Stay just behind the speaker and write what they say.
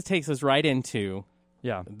takes us right into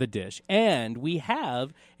Yeah, the dish. And we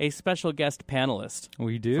have a special guest panelist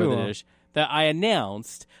we for do. the dish that I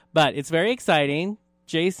announced, but it's very exciting.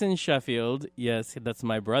 Jason Sheffield, yes, that's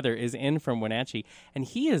my brother, is in from Wenatchee, and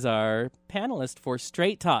he is our panelist for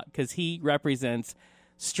Straight Talk because he represents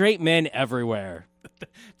straight men everywhere.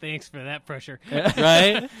 Thanks for that pressure.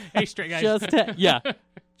 Right? Hey, straight guys.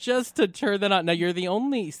 Just to turn that on. Now you're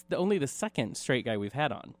only the second straight guy we've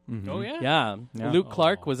had on. Oh, yeah? Yeah. Luke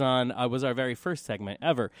Clark was on. Was our very first segment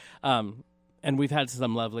ever. And we've had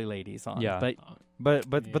some lovely ladies on. Yeah. But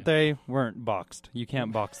But they weren't boxed. You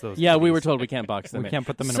can't box those. yeah, we cookies. were told we can't box them. We in. can't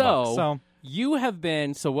put them in a box. So You have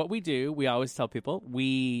been, so what we do, we always tell people,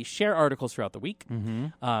 we share articles throughout the week,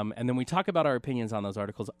 and then we talk about our opinions on those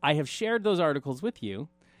articles. I have shared those articles with you.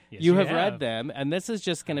 Yes, you have read them, and this is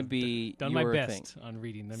just going to be Done your my best thing. on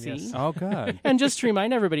reading them, See? yes. oh, good. And just to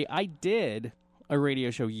remind everybody, I did a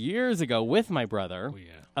radio show years ago with my brother Oh,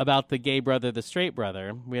 yeah. about the gay brother, the straight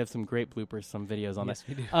brother. We have some great bloopers, some videos on Yes,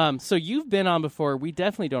 that. we do. So you've been on before. We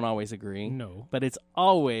definitely don't always agree. No. But it's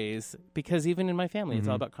always, because even in my family, it's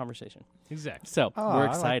all about conversation. Exactly. So Oh, we're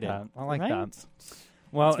excited. I like Right? that.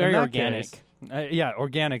 Well, It's very in that organic. case- yeah,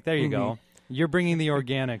 organic. There you go. You're bringing the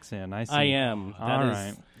organics in. I see. I am. All That is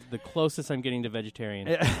right. the closest I'm getting to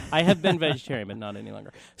vegetarian. I have been vegetarian, but not any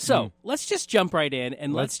longer. So let's just jump right in,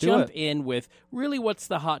 and let's do jump it. in with really what's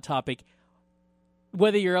the hot topic.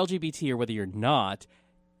 Whether you're LGBT or whether you're not,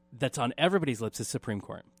 that's on everybody's lips is Supreme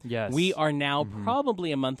Court. Yes. We are now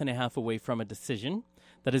probably a month and a half away from a decision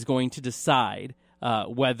that is going to decide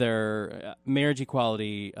whether marriage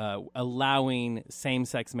equality, allowing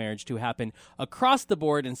same-sex marriage to happen across the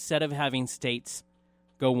board instead of having states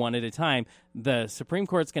go one at a time, the Supreme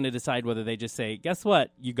Court's going to decide whether they just say, guess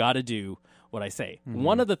what, you got to do what I say.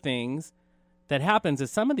 One of the things that happens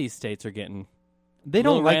is some of these states are getting They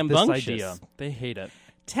don't little like this rambunctious. idea. They hate it.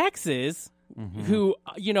 Texas, who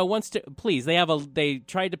wants to please. They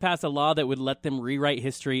tried to pass a law that would let them rewrite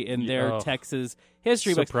history in their Ugh. Texas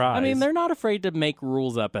history books. Surprise. I mean, they're not afraid to make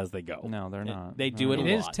rules up as they go. No, they're not. They do it a It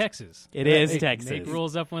is lot. Texas. It is They Texas. make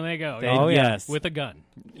rules up when they go. They- Oh, yeah. yes, With a gun.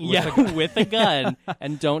 with a gun,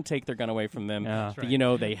 and don't take their gun away from them. Yeah. That's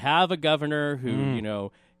right. They have a governor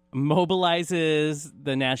who mobilizes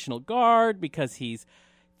the National Guard because he's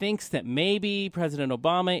thinks that maybe President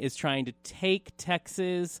Obama is trying to take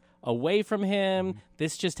Texas away from him.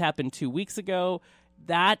 This just happened 2 weeks ago.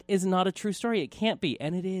 That is not a true story. It can't be,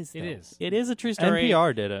 and it is. It though. is. It is a true story.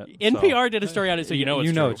 NPR did it. NPR did a story on it, so you know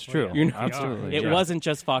it's true. it's true. You know Absolutely. It yeah. wasn't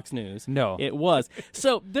just Fox News. No. It was.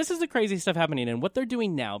 So this is the crazy stuff happening. And what they're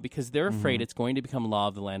doing now, because they're afraid it's going to become law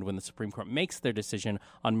of the land when the Supreme Court makes their decision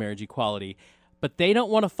on marriage equality, but they don't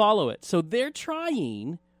want to follow it. So they're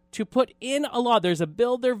trying to put in a law. There's a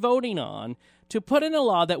bill they're voting on to put in a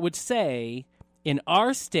law that would say, in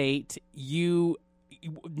our state,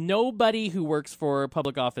 nobody who works for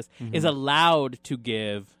public office is allowed to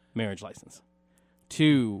give marriage license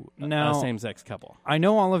to Now- a same-sex couple. I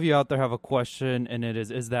know all of you out there have a question, and it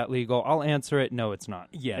is that legal? I'll answer it. No, it's not.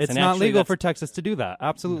 Yes, It's and not actually legal that's- for Texas to do that.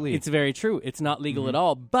 Absolutely. It's very true. It's not legal at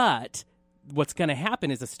all. But what's going to happen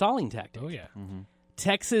is a stalling tactic. Oh, yeah.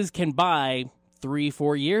 Texas can buy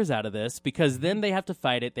 3-4 years out of this because then they have to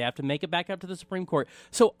fight it. They have to make it back up to the Supreme Court.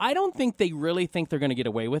 So I don't think they really think they're going to get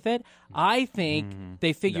away with it. I think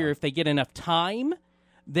they figure if they get enough time,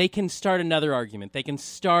 they can start another argument. They can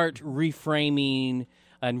start reframing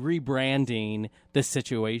and rebranding the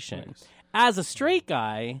situation. As a straight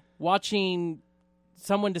guy, watching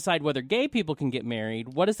someone decide whether gay people can get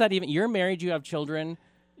married, what does that even... You're married, you have children.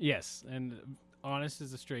 Yes, and honest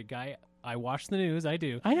as a straight guy, I watch the news. I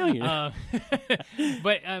do. I know you do.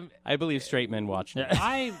 But I believe straight men watch it.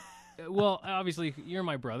 well, obviously, you're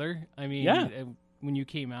my brother. I mean, Yeah. When you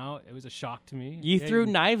came out, it was a shock to me. You threw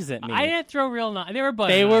knives at me. I didn't throw real knives. They were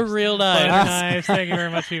butter They knives. were real Butter knives. knives. Thank you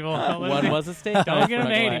very much, people. One was a steak Don't knife. get we're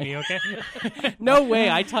them not gonna hating lie. me, okay? No way.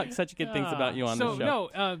 I talk such good things about you on so, the show.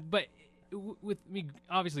 No, but with me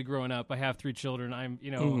obviously growing up, I have 3 children. I'm,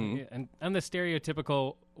 and I'm the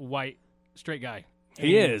stereotypical white straight guy.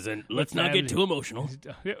 He is, and let's not family. get too emotional.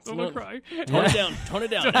 I'm gonna cry. Tone it down. Tone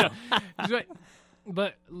it down.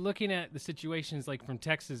 But looking at the situations like from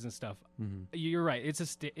Texas and stuff, you're right.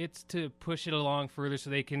 It's to push it along further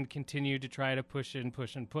so they can continue to try to push and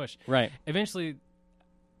push and push. Right. Eventually,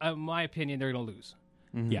 my opinion, they're going to lose.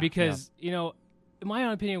 Yeah. Because, in my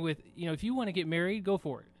own opinion, if you want to get married, go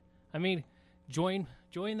for it. I mean, join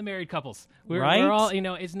the married couples. Right? We're all,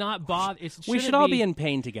 it's not We should all be in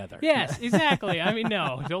pain together. Yes, exactly. I mean,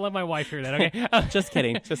 no, don't let my wife hear that, okay? Just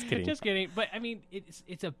kidding. Just kidding. Just kidding. But I mean,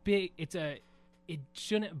 it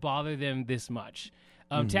shouldn't bother them this much.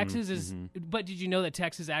 Texas is, but did you know that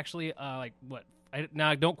Texas actually, like what?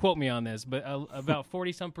 Now don't quote me on this, but about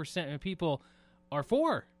 40% of people are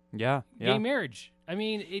for gay marriage. I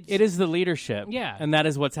mean, it is the leadership. Yeah. And that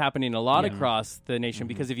is what's happening a lot across the nation,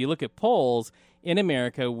 because if you look at polls in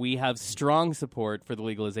America, we have strong support for the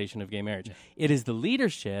legalization of gay marriage. Yeah. It is the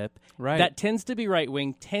leadership that tends to be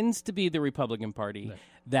right-wing, tends to be the Republican Party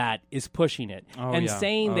that is pushing it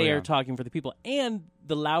saying they are talking for the people, and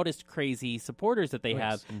the loudest crazy supporters that they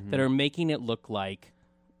have that are making it look like,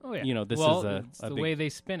 this is it's the way they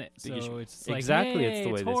spin it. So issue. It's like, Exactly, hey, it's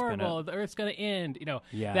the way they spin horrible. it. The Earth's going to end.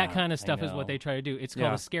 That kind of stuff is what they try to do. It's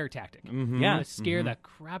called a scare tactic. Yeah. Scare the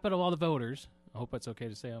crap out of all the voters. I hope that's okay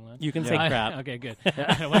to say online. You can say crap. Okay, good. I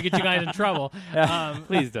don't want to get you guys in trouble.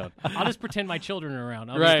 Please don't. I'll just pretend my children are around.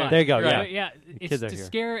 I'll be Right. fine. There you go. Right. Yeah. It's Kids are to here.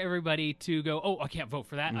 scare everybody to go, oh, I can't vote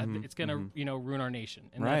for that. It's going to, ruin our nation.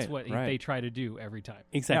 And that's what they try to do every time.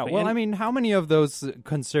 Exactly. Yeah, well, And- I mean, how many of those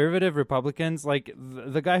conservative Republicans, like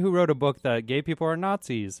the guy who wrote a book that gay people are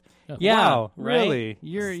Nazis? Yeah, wow, right? really?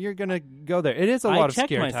 You're gonna go there? It is a I lot of checked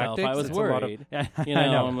scare myself. tactics. I was It's a lot of- worried. I I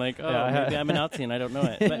know. I'm like, maybe I'm a Nazi and I don't know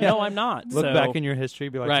it. But no, I'm not. Look So- back in your history,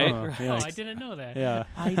 be like, Right. oh, Oh, yikes. I didn't know that. Yeah.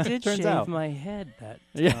 I did Turns shave out. my head that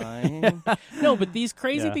Yeah. time. No, but these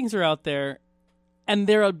crazy Yeah. things are out there, and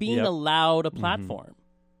they're being Yep. allowed a platform.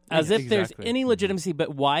 As if there's Exactly. any legitimacy,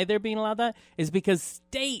 but why they're being allowed that is because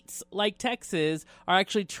states like Texas are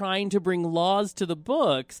actually trying to bring laws to the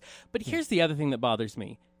books. But here's the other thing that bothers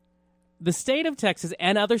me. The state of Texas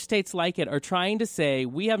and other states like it are trying to say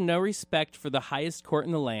we have no respect for the highest court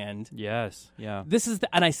in the land. Yes. Yeah. This is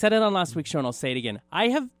and I said it on last week's show, and I'll say it again. I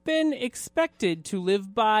have been expected to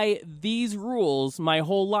live by these rules my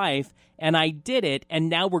whole life, and I did it, and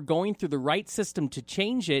now we're going through the right system to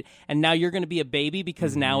change it, and now you're going to be a baby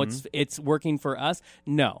because now it's working for us?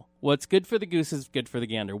 No. What's good for the goose is good for the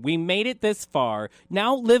gander. We made it this far.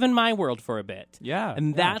 Now live in my world for a bit. Yeah.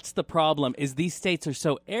 And that's the problem, is these states are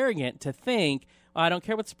so arrogant to think, I don't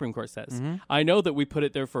care what the Supreme Court says. I know that we put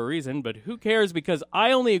it there for a reason, but who cares, because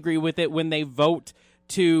I only agree with it when they vote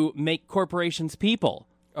to make corporations people.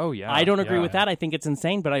 Oh yeah. I don't agree Yeah. with that. I think it's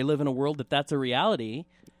insane, but I live in a world that's a reality.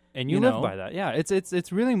 And you you live know? by that. Yeah,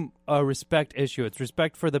 it's really a respect issue. It's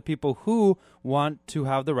respect for the people who want to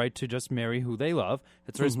have the right to just marry who they love.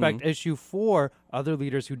 It's a respect issue for other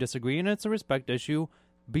leaders who disagree, and it's a respect issue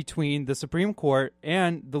between the Supreme Court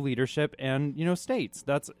and the leadership and states.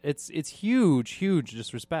 It's huge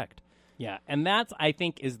disrespect. Yeah, and that's, I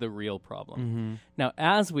think, is the real problem. Now,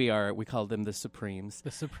 as we call them the Supremes,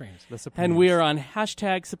 The Supremes. The Supreme. and we are on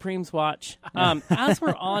hashtag Supremes Watch. As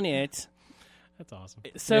we're on it, That's awesome.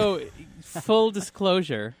 so full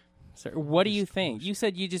disclosure, sir, what do you think? You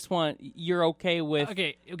said you're okay with...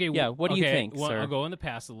 Okay. Yeah, what do you think, well, sir? I'll go in the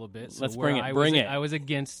past a little bit. So Let's where bring it, I bring was, it. I was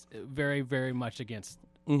against, very, very much against,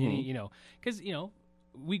 any, because,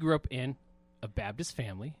 we grew up in a Baptist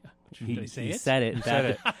family. Did I say he it? said it. said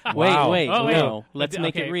it. Wait, Wow. wait, Oh, wait. no. Let's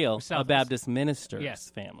make Okay, it real. A Southwest. Baptist minister's Yes.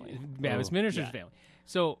 family. Baptist minister's family.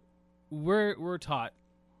 So we're taught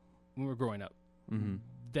when we're growing up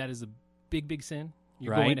that is a big, big sin.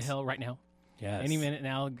 You're going to Right. hell right now. Yes. Any minute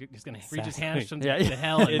now, he's going to reach his Exactly. hands from Yeah. to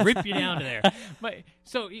hell and rip you down to there. But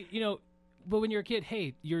so but when you're a kid,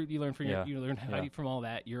 hey, you learn from Yeah. you learn how Yeah. from all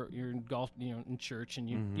that. You're engulfed, in church, and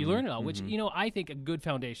you learn it all. Which I think a good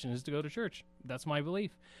foundation is to go to church. That's my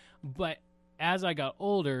belief. But as I got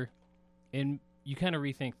older, and you kind of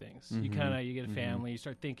rethink things. You get a family. You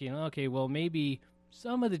start thinking, okay, well maybe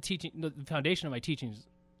some of the teaching, the foundation of my teachings,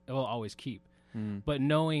 I will always keep. But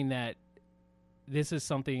knowing that this is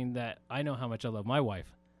something that I know how much I love my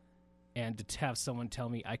wife, and to have someone tell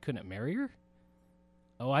me I couldn't marry her,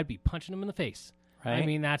 I'd be punching them in the face. I Right.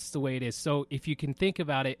 mean, that's the way it is. So if you can think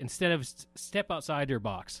about it, instead of step outside your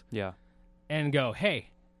box Yeah. and go,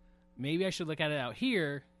 hey, maybe I should look at it out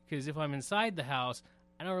here, because if I'm inside the house,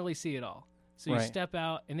 I don't really see it all. So you Right. step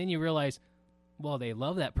out, and then you realize, well, they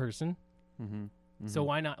love that person, so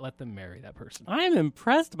why not let them marry that person? I'm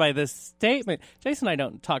impressed by this statement. Jason and I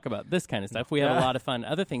don't talk about this kind of stuff. We have a lot of fun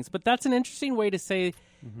other things, but that's an interesting way to say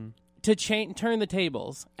to turn the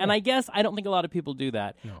tables. And I guess I don't think a lot of people do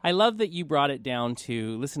that. No. I love that you brought it down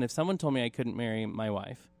to, listen, if someone told me I couldn't marry my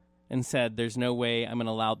wife and said, there's no way I'm going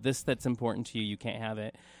to allow this that's important to you, you can't have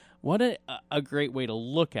it. What a great way to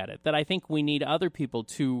look at it. That I think we need other people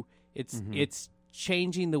to, it's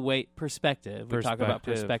changing the way, perspective. We talk about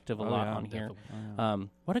perspective a lot on here.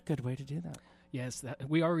 What a good way to do that. Yes,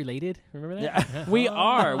 we are related. Remember that? Yeah. We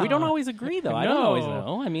are. We don't always agree, though. I don't No. always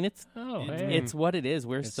know. I mean, it's hey. it's what it is.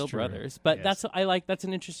 We're still true. brothers. But Yes. that's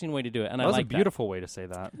an interesting way to do it, and That I was like a beautiful way to say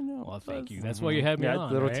that. Well, thank you. That's why you had me Yeah,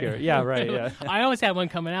 on. little right? tear. Yeah, right. Yeah. I always had one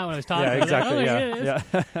coming out when I was talking. Yeah, I was like, exactly.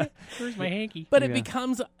 oh, Yeah. Where's my hanky? But it Yeah.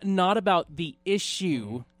 becomes not about the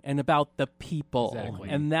issue and about the people. Exactly.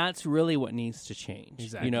 And that's really what needs to change.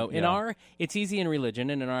 Exactly. You know, in Yeah. it's easy in religion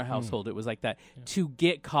and in our household it was like that to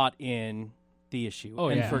get caught in the issue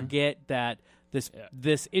and yeah. forget that this Yeah.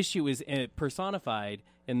 this issue is personified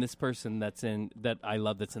in this person that I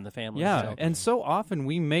love that's in the family. Yeah, So- and so often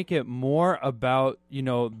we make it more about,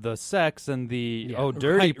 the sex and the Yeah.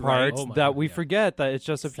 dirty Right, right. parts Oh my that God, we yeah. forget that it's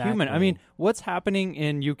just a human. I Exactly. mean, what's happening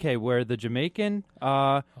in UK where the Jamaican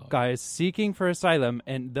guy is seeking for asylum,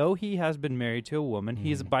 and though he has been married to a woman,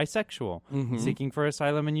 he's bisexual, seeking for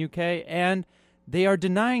asylum in UK, and they are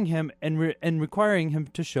denying him and requiring him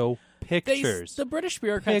to show pictures. the British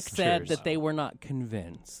bureaucrats said Pictures. that they were not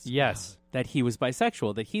convinced. Yes. That he was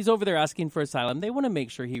bisexual, that he's over there asking for asylum. They want to make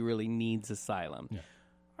sure he really needs asylum.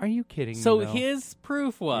 Are you kidding So me? though? his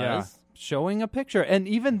proof was Yeah. Showing a picture. And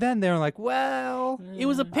even then, they're like, well... it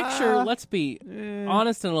was a picture. Let's be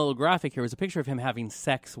honest and a little graphic here. It was a picture of him having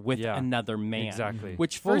sex with Yeah. another man. Exactly.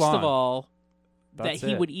 Which, Full first on. of all, That's that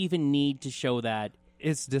he it. would even need to show that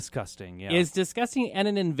It's disgusting, yeah. is disgusting and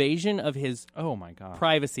an invasion of his Oh, my God.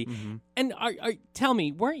 privacy. And tell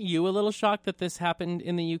me, weren't you a little shocked that this happened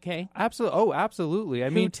in the UK? Absolutely. Oh, absolutely. I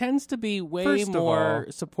Who mean, tends to be way first of more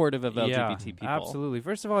all- supportive of LGBT yeah, people. absolutely.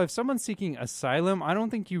 First of all, if someone's seeking asylum, I don't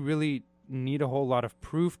think you really need a whole lot of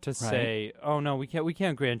proof to say, "Oh no, we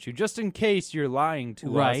can't grant you," just in case you're lying to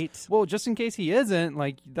Right. us. Well, just in case he isn't,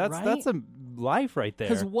 like that's Right. a life right there.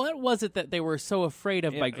 Because what was it that they were so afraid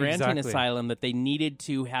of by granting exactly. asylum that they needed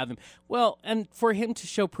to have him? Well, and for him to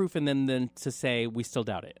show proof and then to say, we still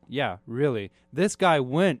doubt it. Yeah, really. This guy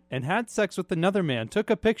went and had sex with another man, took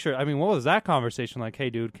a picture. I mean, what was that conversation like? Hey,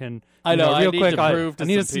 dude, I know, I real need quick, to prove to I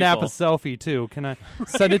need to some snap people." a selfie too. Can I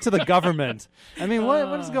send it to the government? I mean,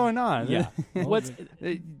 what is going on? Yeah. What's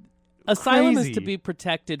It- asylum is crazy. to be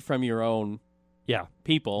protected from your own yeah,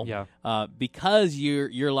 people. Yeah. Because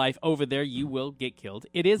your life over there, you will get killed.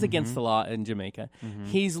 It is Mm-hmm. against the law in Jamaica.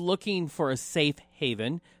 He's looking for a safe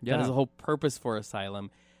haven. Yeah. That is the whole purpose for asylum.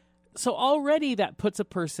 So already that puts a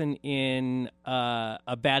person in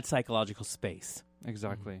a bad psychological space.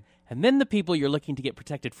 exactly. And then the people you're looking to get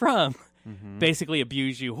protected from basically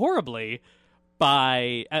abuse you horribly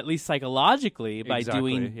by, at least psychologically, by Exactly,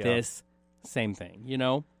 doing yeah. this same thing, you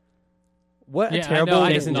know? What a Yeah, I terrible know, I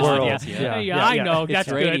ladies and just gentlemen, nodded, yes, yeah. Yeah. I know. It's That's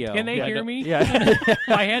radio. good. Can they Yeah, hear no- me? Yeah.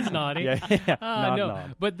 My hand's nodding. yeah. Nod, No,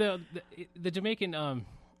 nod. but the Jamaican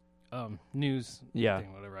news Yeah.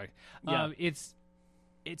 thing, whatever. Yeah.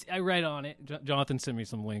 It's I read on it. Jonathan sent me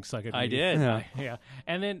some links. So I could. I read. did. Yeah. Yeah,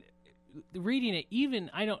 and then reading it, even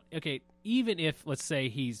if let's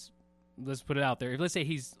say let's put it out there. If let's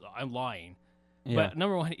say I'm lying, Yeah. but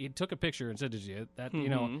number one, he took a picture and sent it to you. That you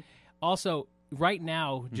know. Mhm. Also, right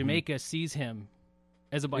now, Jamaica sees him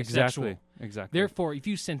as a bisexual. Exactly. Therefore, if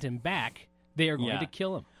you send him back, they are going Yeah. to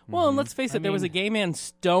kill him. Well, and let's face it, there was a mean- gay man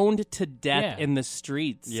stoned to death Yeah. in the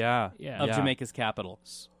streets Yeah. Yeah. of Yeah. Jamaica's capital.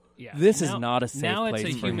 Yeah. This is not a safe now place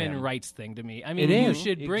it's a for human him. rights thing to me. I mean, It you is.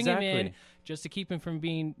 should bring him in Exactly. just to keep him from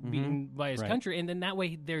being beaten by his Right. country, and then that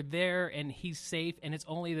way they're there and he's safe, and it's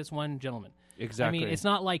only this one gentleman. Exactly. I mean, it's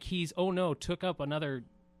not like he's took up another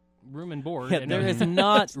room and board. Yeah, and there is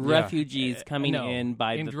not Yeah. refugees coming No, in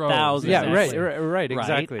by in the droves. thousands. yeah. Exactly. Right.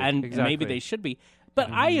 Exactly. And exactly. maybe they should be. But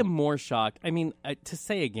I am more shocked. I mean, to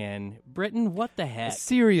say again, Britain, what the heck?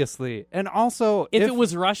 Seriously, and also If it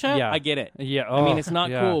was Russia, yeah. I get it. yeah. I mean, oh, it's not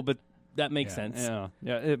yeah. cool, but that makes sense.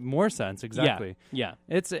 Yeah. More sense. Exactly. Yeah.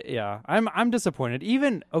 It's I'm disappointed.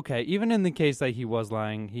 Even in the case that he was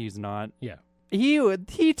lying, he's not. yeah.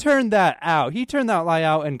 He turned that out. He turned that lie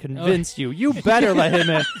out and convinced you. You better let him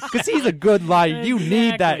in because he's a good liar. You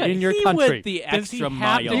need that Exactly. in your He country. went the Does he extra have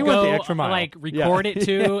mile. to He went go, the extra mile. like, Yeah. record it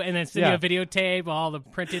too, and then send Yeah. you a videotape, all the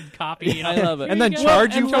printed copy? You know? I love it. Here And then you go,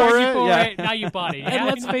 charge and you for it? Yeah. Now you bought it. And Yeah.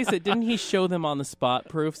 let's face it, didn't he show them on the spot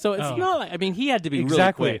proof? So it's Oh. not like, I mean, he had to be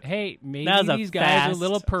Exactly. really quick. Hey, maybe That was a these guys are a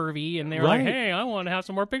little fast- pervy, and they're Right. like, "Hey, I want to have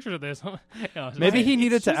some more pictures of this." You know, so Maybe it's he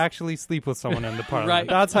needed just- to actually sleep with someone in the parliament. Right.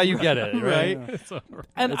 That's how you get it, right?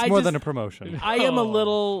 And It's more than a promotion. I am a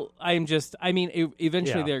little.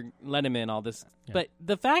 Eventually Yeah. they're let him in all this, but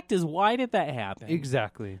the fact is, why did that happen?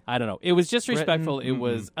 Exactly. I don't know. It was disrespectful. Britain, It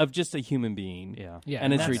was of just a human being. Yeah. Yeah,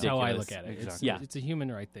 and it's that's ridiculous. how I look at it. Exactly. It's a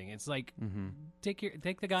human right thing. It's like take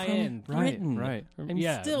the guy From in. Britain, Right. And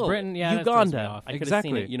Yeah, still, Britain, yeah, that throws me Uganda. off. I could have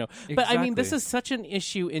seen Exactly. it, But I mean, this Exactly. is such an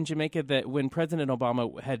issue in Jamaica that when President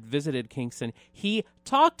Obama had visited Kingston, he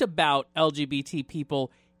talked about LGBT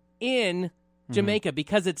people in Jamaica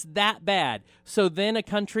because it's that bad. So then a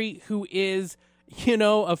country who is,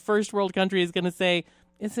 a first world country is going to say,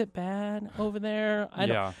 is it bad over there? I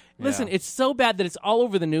don't. Yeah, Listen, yeah. it's so bad that it's all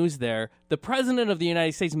over the news there. The President of the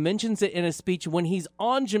United States mentions it in a speech when he's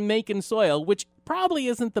on Jamaican soil, which probably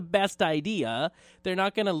isn't the best idea. They're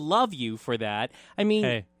not going to love you for that. I mean,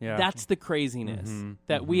 Hey, yeah. that's the craziness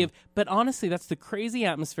that we have. But honestly, that's the crazy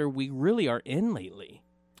atmosphere we really are in lately.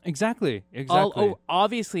 Exactly.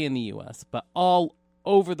 Obviously in the U.S., but all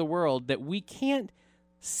over the world, that we can't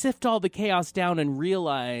sift all the chaos down and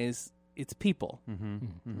realize it's people.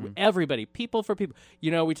 Everybody, people for people.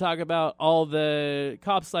 We talk about all the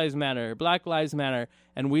cops' lives matter, Black lives matter,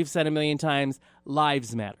 and we've said a million times,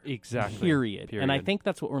 lives matter. Exactly. Period. And I think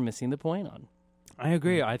that's what we're missing the point on. I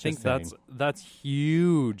agree. I think that's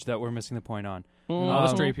huge that we're missing the point on. All the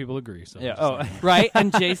straight people agree. So Yeah. I'm just saying. Right?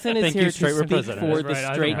 And Jason is Thank you, here straight to speak representative. for the That's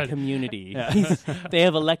right, I straight know. community. They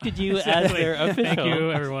have elected you as their official. Thank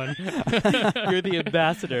you, everyone. You're the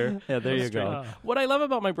ambassador. Yeah, there you Straight go. up. What I love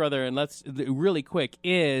about my brother, and let's really quick,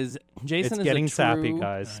 is Jason It's is getting a true, sappy,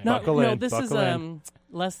 guys. No, Buckle no, in. this buckle is in.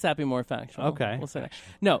 less sappy, more factual. Okay. We'll say that.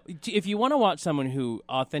 No, if you want to watch someone who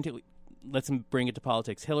authentically, let's bring it to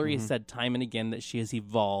politics. Hillary has said time and again that she has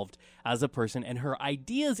evolved as a person, and her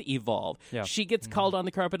ideas evolve. Yeah. She gets called on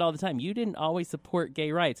the carpet all the time. You didn't always support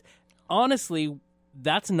gay rights. Honestly,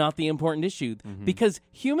 that's not the important issue, because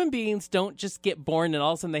human beings don't just get born and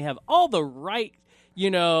all of a sudden they have all the right,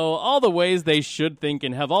 all the ways they should think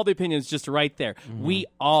and have all the opinions just right there. We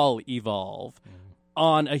all evolve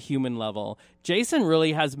on a human level. Jason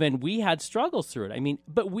really has been, we had struggles through it. I mean,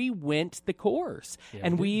 but we went the course.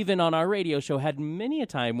 And we even on our radio show had many a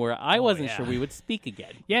time where I wasn't yeah. sure we would speak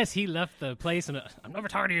again. Yes, he left the place, and I'm never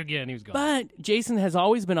talking to you again. He was gone. But Jason has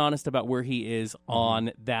always been honest about where he is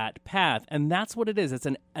on that path. And that's what it is. It's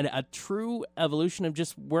a true evolution of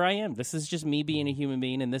just where I am. This is just me being a human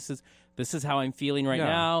being, and this is how I'm feeling right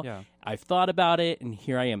now. Yeah. I've thought about it, and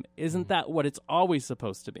here I am. Isn't that what it's always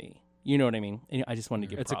supposed to be? You know what I mean? And I just wanted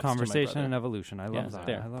to give It's a props to my conversation brother. and evolution. I love that.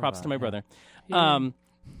 There. I love Props that. to my Yeah. brother. Yeah.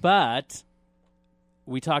 But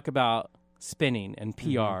we talk about spinning and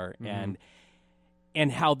PR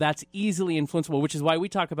and how that's easily influenceable, which is why we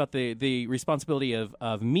talk about the responsibility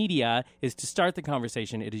of media is to start the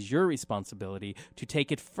conversation. It is your responsibility to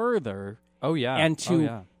take it further Oh yeah. and Oh, to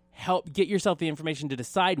yeah. help get yourself the information to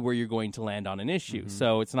decide where you're going to land on an issue.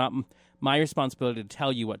 So it's not my responsibility to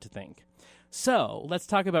tell you what to think. So let's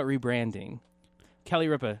talk about rebranding. Kelly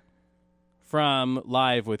Ripa from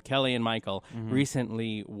Live with Kelly and Michael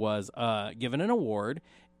recently was given an award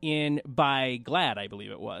by GLAAD, I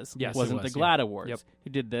believe it was. Yes, it wasn't it was, the yeah. GLAAD Awards Yep. who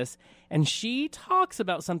did this. And she talks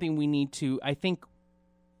about something we need to, I think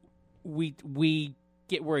we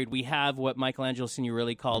get worried. We have what Michelangelo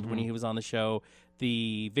Signorilli called when he was on the show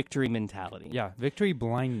the victory mentality. Yeah, victory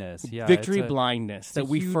blindness. Yeah, Victory it's a- blindness. That a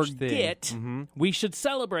we huge thing. forget Mhm. we should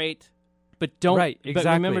celebrate, but don't. Right, exactly.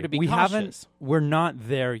 But remember to be we cautious. We're not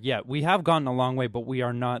there yet. We have gotten a long way, but we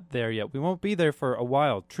are not there yet. We won't be there for a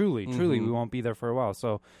while. Truly, we won't be there for a while.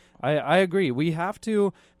 So I agree. We have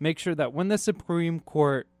to make sure that when the Supreme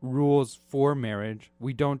Court rules for marriage,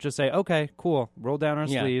 we don't just say, okay, cool, roll down our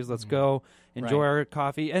Yeah. sleeves, let's go, enjoy Right. our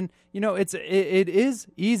coffee. And, it is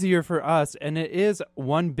easier for us, and it is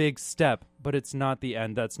one big step, but it's not the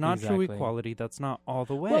end. That's not true Exactly. equality. That's not all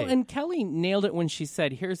the way. Well, and Kelly nailed it when she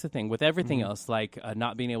said, here's the thing, with everything else, like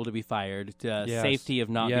not being able to be fired, Yes. safety of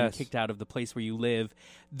not being Yes. kicked out of the place where you live,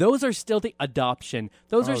 those are still the adoption.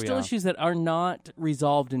 Those are Oh, still yeah. issues that are not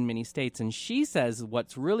resolved in many states. And she says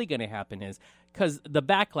what's really going to happen is, because the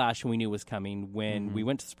backlash we knew was coming when we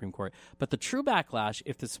went to the Supreme Court, but the true backlash,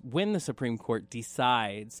 when the Supreme Court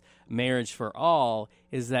decides marriage for all,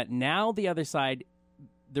 is that now the other side,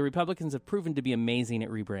 the Republicans have proven to be amazing at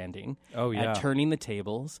rebranding, Oh, yeah. at turning the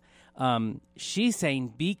tables. She's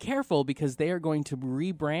saying, be careful because they are going to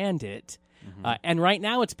rebrand it. And right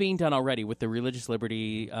now it's being done already with the religious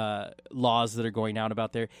liberty laws that are going out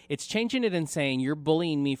about there. It's changing it and saying, you're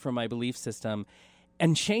bullying me from my belief system,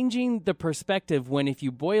 and changing the perspective when, if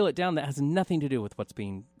you boil it down, that has nothing to do with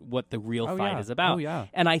what the real Oh, fight yeah. is about. Oh, yeah.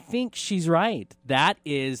 And I think she's right. That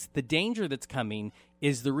is the danger that's coming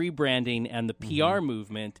is the rebranding and the PR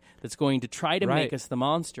movement that's going to try to make Right. us the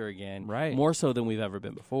monster again, Right. more so than we've ever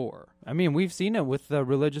been before. I mean, we've seen it with the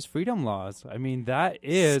religious freedom laws. I mean, that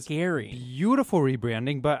is Scary. beautiful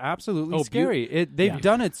rebranding, but absolutely Oh, scary. They've Yeah.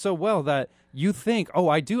 done it so well that you think, oh,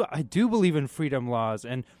 I do believe in freedom laws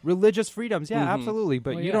and religious freedoms. Yeah, absolutely.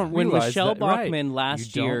 But Well, you yeah. don't When realize Michelle that, right. Bachmann You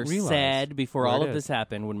last don't year realize said, before where all it of is. this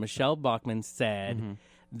happened, when Michelle Bachmann said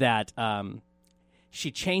that she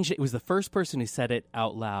changed it, it was the first person who said it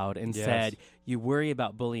out loud and Yes. said, you worry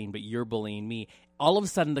about bullying, but you're bullying me. All of a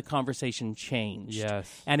sudden, the conversation changed.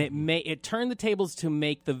 Yes. And it turned the tables to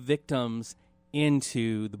make the victims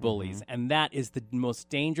into the bullies. And that is the most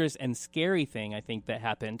dangerous and scary thing, I think, that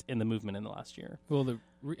happened in the movement in the last year. Well,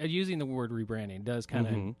 using the word rebranding does kind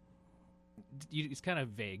of it's kind of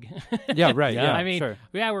vague. Yeah, right. Yeah. Yeah, I mean, sure.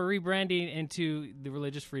 we're rebranding into the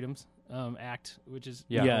Religious Freedoms Act, which is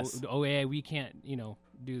Yeah. Yes. we can't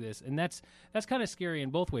do this, and that's kind of scary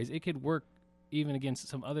in both ways. It could work even against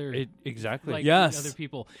some other Exactly. like Yes. other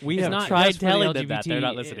people. We It's have not tried just for the telling them LGBT, that. They're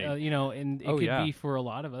not listening. And it Oh, could yeah. be for a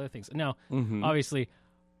lot of other things. Now, obviously,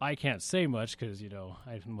 I can't say much because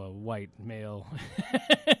I'm a white male.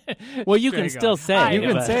 Well, you can Hang still on. say I it. You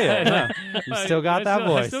can but- say it. Yeah. You still got that I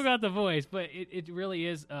voice. still got the voice, but it really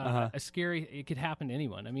is a scary. It could happen to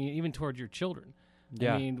anyone. I mean, even towards your children.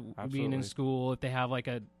 Yeah, I mean, being absolutely. in school, if they have like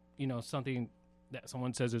a something that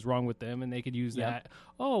someone says is wrong with them, and they could use Yep. that.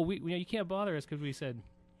 Oh, you can't bother us because we said.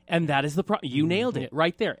 And that is the problem. You nailed it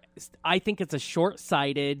right there. I think it's a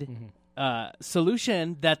short-sighted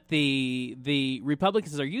solution that the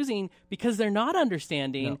Republicans are using because they're not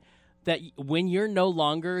understanding that when you're no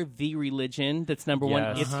longer the religion that's number one,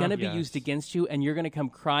 Yes. it's going to be Yes. used against you, and you're going to come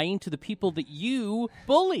crying to the people that you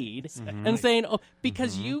bullied and saying, "Oh,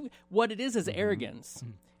 because what it is arrogance."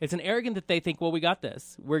 It's an arrogance that they think, well, we got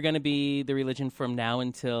this. We're going to be the religion from now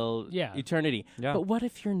until eternity. Yeah. But what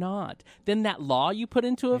if you're not? Then that law you put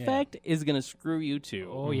into effect is going to screw you too.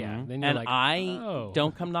 Oh yeah, then you're And like, I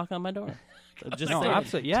don't come knock on my door. Just No, say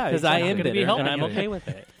absolutely. Yeah, because I am exactly. Gonna be bitter and helping I'm you. okay with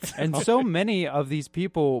it. And so many of these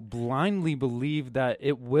people blindly believe that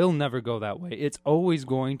it will never go that way. It's always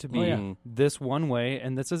going to be this one way,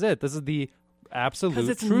 and this is it. This is the absolute Because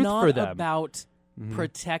it's truth not for them. about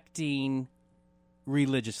protecting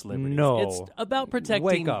religious liberties. No. It's about protecting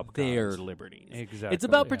Wake up, their guys. liberties. Exactly. It's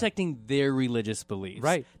about Yeah. protecting their religious beliefs.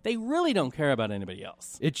 Right. They really don't care about anybody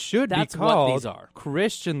else. It should That's be what called these are.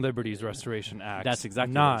 Christian Liberties Restoration Act. That's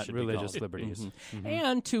exactly what it not should be religious called. liberties.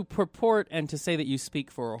 And to purport and to say that you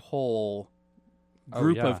speak for a whole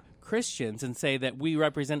group yeah. of Christians and say that we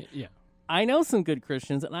represent. yeah. I know some good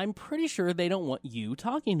Christians, and I'm pretty sure they don't want you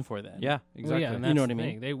talking for them. Yeah, exactly. Well, yeah, and You know that's what I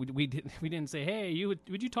the mean? thing. We didn't say, hey,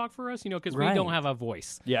 would you talk for us? Because Right. we don't have a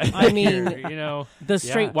voice. Yeah. I mean, Here, the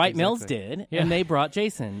straight Yeah, white males exactly. did, Yeah. and they brought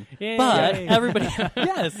Jason. Yay. But Yay. everybody,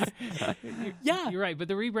 yes, yeah, You're right, but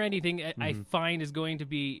the rebranding thing I find is going to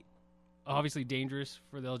be obviously dangerous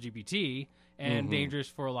for the LGBT and dangerous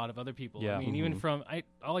for a lot of other people. Yeah. I mean, even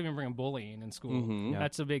I'll even bring bullying in school. Mhm. Yeah.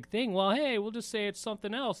 That's a big thing. Well, hey, we'll just say it's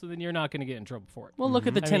something else, and then you're not going to get in trouble for it. Well, look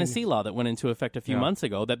at the I mean- Tennessee law that went into effect a few Yeah. months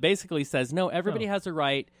ago that basically says no, everybody has a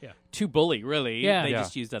right Yeah. to bully. Really, Yeah. they Yeah.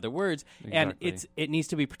 just used other words, and Exactly. it needs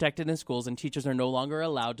to be protected in schools, and teachers are no longer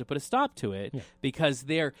allowed to put a stop to it because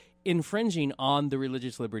they're infringing on the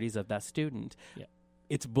religious liberties of that student. Yeah.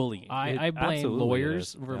 It's bullying. I blame absolutely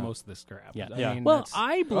lawyers it is. for Yeah. most of this crap. Yeah. Yeah. I mean, well, that's-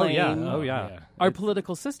 I blame Oh, yeah. our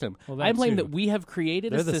political system. Well, I that blame too. that we have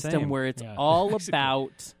created a They're the system same. where it's Yeah. all Basically.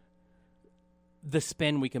 about the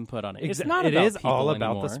spin we can put on it. It's not It about is people all about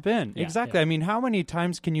anymore. the spin. Yeah. Exactly. Yeah. I mean, how many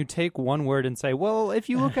times can you take one word and say, well, if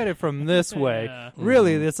you look at it from this way, Yeah.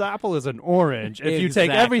 really, this apple is an orange. If you take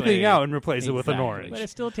Exactly. everything out and replace it with an Exactly. orange. but it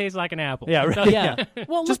still tastes like an apple. Yeah, right. Yeah.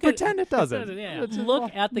 Well, Just look at- pretend it doesn't. Yeah.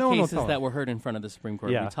 Look at the no one will cases tell that them. were heard in front of the Supreme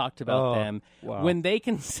Court. Yeah. We talked about Oh, them. wow. When they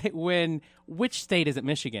can say, which state is it?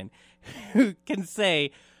 Michigan, who can say,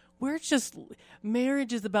 we're just,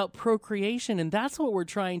 marriage is about procreation, and that's what we're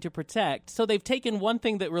trying to protect. So they've taken one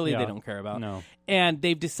thing that really Yeah. they don't care about. No. And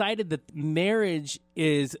they've decided that marriage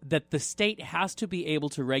is that the state has to be able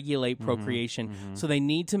to regulate Mm-hmm. procreation. So they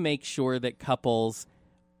need to make sure that couples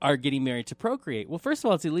are getting married to procreate. Well, first of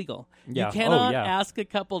all, it's illegal. Yeah. You Oh, cannot yeah. ask a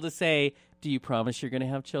couple to say, do you promise you're going to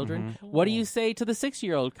have children? Mm-hmm. What do you say to the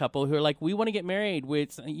 6-year-old couple who are like, we want to get married,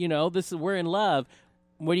 which, we're in love.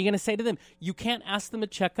 What are you going to say to them? You can't ask them to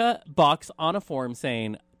check a box on a form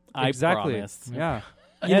saying, I exactly. promise. Yeah.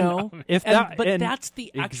 You And know? if And- that, but and that's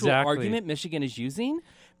the actual exactly. argument Michigan is using.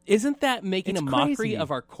 Isn't that making It's a mockery crazy.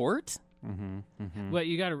 of our court? But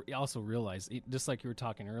you got to also realize, just like you were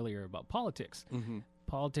talking earlier about politics,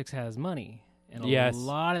 politics has money, and Yes. a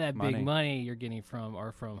lot of that Money. big money you're getting from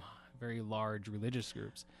very large religious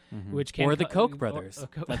groups, which can Or the Koch brothers.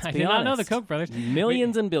 Let's I be did not know the honest. Koch brothers.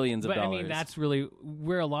 Millions and billions of But dollars. I mean, that's really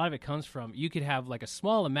where a lot of it comes from. You could have like a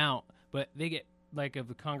small amount, but they get like of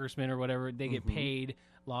the congressman or whatever, they get paid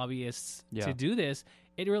lobbyists to do this.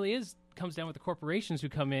 It really comes down with the corporations who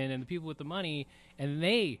come in and the people with the money, and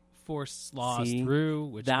they force laws through,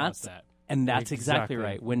 which cause that. And that's exactly Exactly.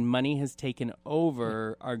 right. When money has taken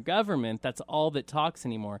over our government, that's all that talks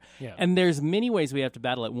anymore. Yeah. And there's many ways we have to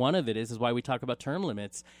battle it. One of it is why we talk about term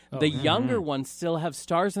limits. The younger ones still have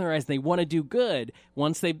stars in their eyes. They want to do good.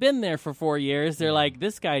 Once they've been there for 4 years, they're like,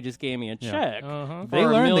 this guy just gave me a check for They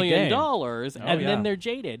 $1 learn the million, game. and yeah. then they're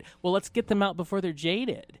jaded. Well, let's get them out before they're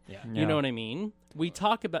jaded. Yeah. You know what I mean? We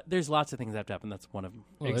talk about, there's lots of things that have to happen. That's one of them.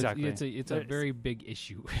 Well, Exactly. It's a very big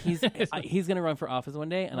issue. He's going to run for office one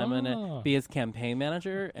day, and I'm going to Oh. be his campaign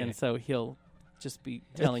manager, and so he'll just be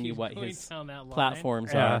telling you what Going his down that line.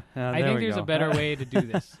 platforms Yeah, are. yeah, I there think we there's go. a better way to do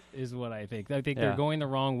this, is what I think. I think Yeah. they're going the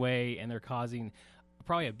wrong way, and they're causing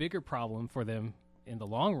probably a bigger problem for them in the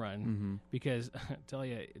long run. Because I tell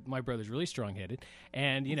you, my brother's really strong-headed,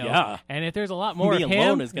 and Yeah. and if there's a lot more Me of alone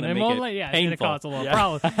him, is gonna then make it it's gonna painful. cause a little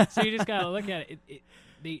problem. So you just gotta look at it.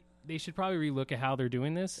 They should probably relook at how they're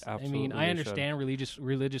doing this. I Absolutely, mean, they I understand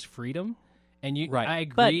religious freedom, and Right. I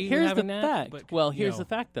agree. But here's the having that, fact. but, Well, you here's know, the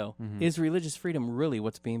fact, though. Is religious freedom really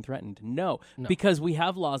what's being threatened? No. No. Because we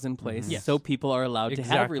have laws in place Yes. so people are allowed to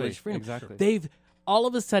have Exactly, religious freedom. exactly. They've all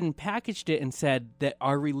of a sudden packaged it and said that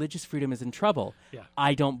our religious freedom is in trouble. Yeah.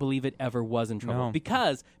 I don't believe it ever was in trouble. No.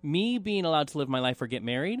 Because me being allowed to live my life or get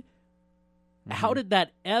married, how did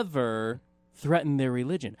that ever threaten their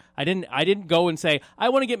religion? I didn't go and say, I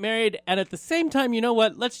want to get married, and at the same time, you know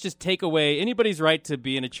what, let's just take away anybody's right to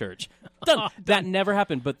be in a church. Done. That never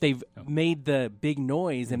happened, but they've made the big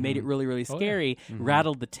noise and made it really, really scary,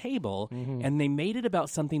 rattled the table, and they made it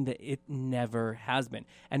about something that it never has been.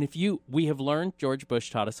 And we have learned, George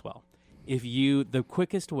Bush taught us well, the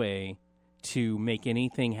quickest way to make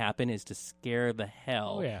anything happen is to scare the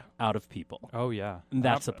hell out of people. Oh, yeah. And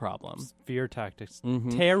that's a problem. Fear tactics.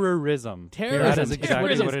 Terrorism. Terrorism. That is exactly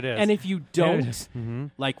Terrorism. what it is. And if you don't,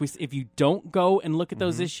 if you don't go and look at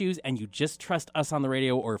those issues and you just trust us on the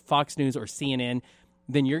radio or Fox News or CNN,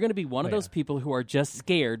 then you're going to be one of those people who are just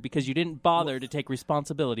scared because you didn't bother to take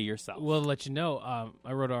responsibility yourself. Well, to let you know,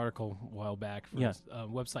 I wrote an article a while back for this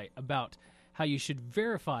website about how you should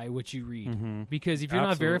verify what you read, because if you're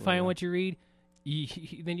not Absolutely, verifying yeah. what you read,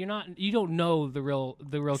 then you don't know the real case,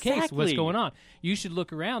 what's Exactly. going on. You should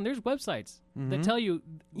look around. There's websites that tell you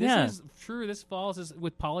this is true, this false. This,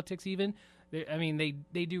 with politics even.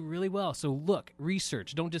 They do really well. So look,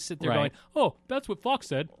 research. Don't just sit there going, "Oh, that's what Fox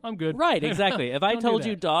said. I'm good." Right, exactly. If I Don't do told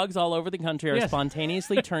you that. dogs all over the country are Yes.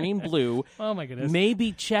 spontaneously turning blue, Oh my goodness.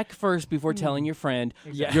 maybe check first before telling your friend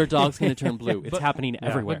your dog's going to turn blue. It's happening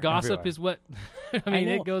everywhere. But gossip everywhere. is what I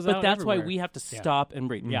know, it goes but out. that's why everywhere. we have to stop and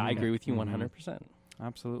breathe. Yeah, I agree with you 100%.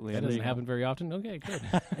 Absolutely. That And doesn't they- happen very often. Okay, good.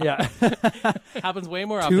 Yeah. Happens way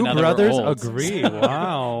more often Two now that we're brothers old. agree.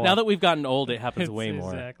 Wow. Now that we've gotten old, it happens way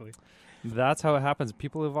more. Exactly. That's how it happens.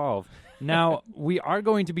 People evolve. Now, we are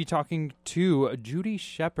going to be talking to Judy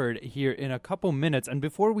Shepard here in a couple minutes. And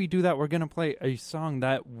before we do that, we're going to play a song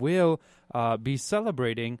that will be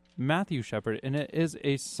celebrating Matthew Shepard. And it is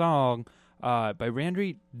a song by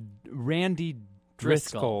Randy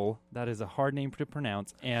Driscoll. That is a hard name to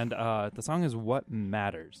pronounce. And the song is What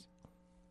Matters.